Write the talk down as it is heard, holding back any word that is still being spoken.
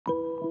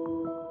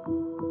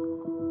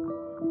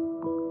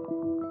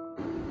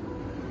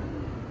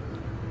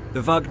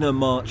The Wagner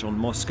March on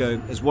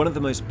Moscow is one of the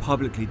most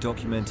publicly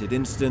documented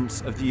incidents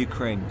of the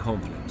Ukraine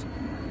conflict.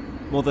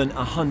 More than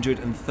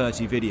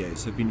 130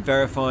 videos have been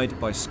verified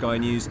by Sky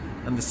News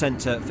and the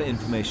Center for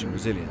Information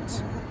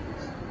Resilience.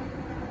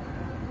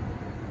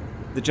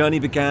 The journey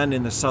began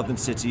in the southern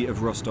city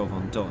of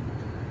Rostov-on-Don,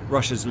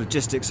 Russia's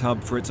logistics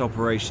hub for its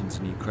operations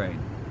in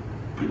Ukraine.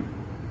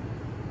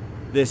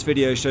 This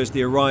video shows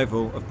the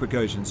arrival of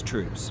Prigozhin's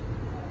troops.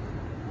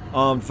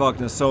 Armed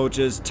Wagner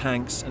soldiers,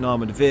 tanks and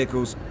armoured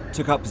vehicles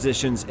took up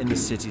positions in the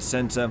city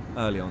centre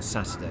early on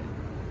Saturday.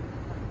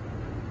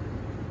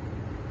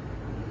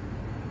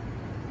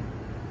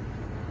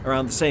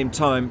 Around the same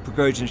time,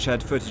 Prigozhin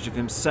shared footage of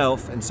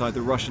himself inside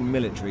the Russian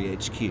military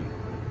HQ.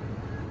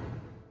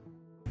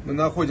 Мы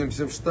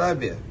находимся в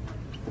штабе,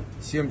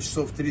 7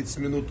 часов 30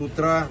 минут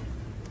утра,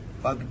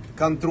 под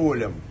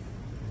контролем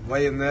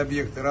военные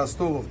объекты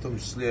Ростова, в том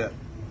числе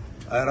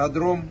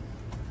аэродром.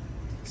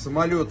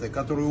 Самолеты,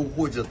 которые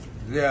уходят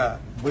для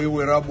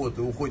боевой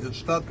работы, уходят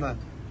штатно,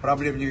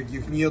 проблем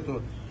никаких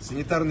нету.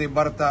 Санитарные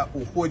борта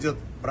уходят,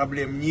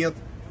 проблем нет.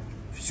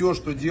 Все,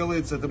 что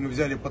делается, это мы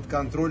взяли под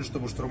контроль,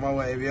 чтобы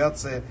штурмовая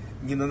авиация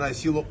не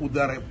наносила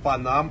удары по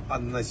нам, а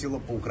наносила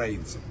по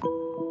украинцам.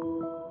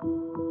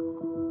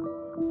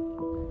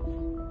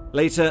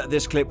 Later,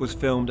 this clip was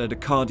filmed at a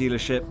car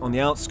dealership on the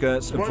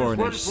outskirts of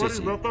Voronezh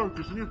city.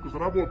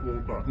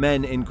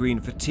 Men in green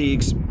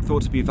fatigues,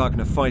 thought to be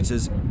Wagner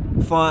fighters,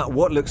 fire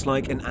what looks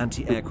like an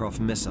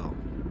anti-aircraft missile.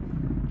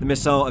 The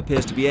missile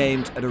appears to be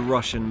aimed at a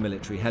Russian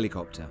military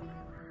helicopter.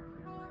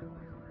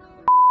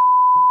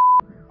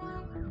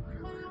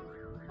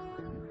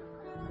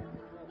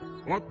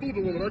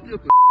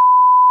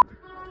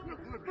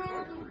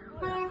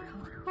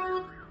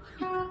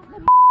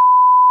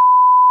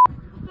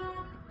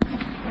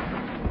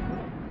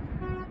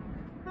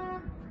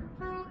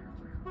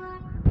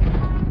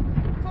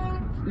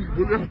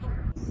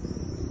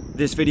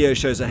 This video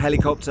shows a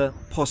helicopter,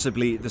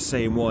 possibly the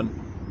same one,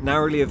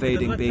 narrowly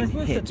evading being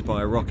hit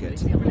by a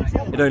rocket.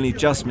 It only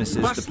just misses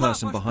the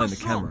person behind the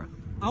camera.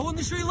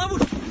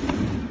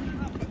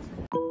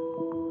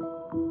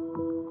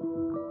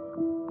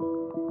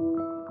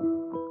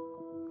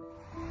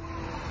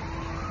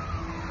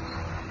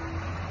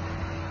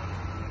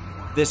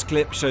 This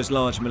clip shows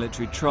large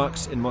military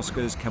trucks in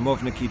Moscow's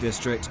Kamovniki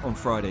district on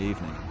Friday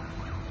evening.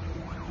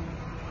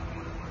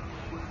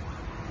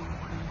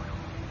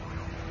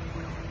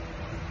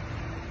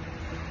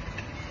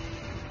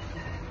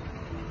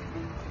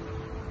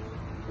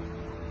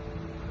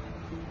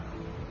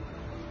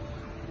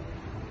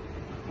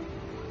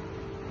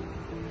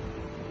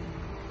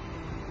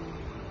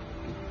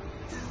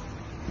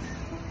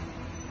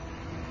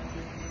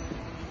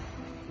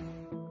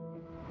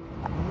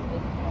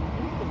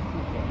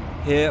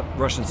 Here,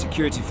 Russian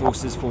security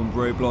forces formed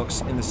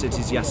roadblocks in the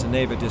city's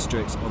Yaseneva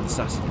district on the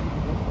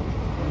Saturday.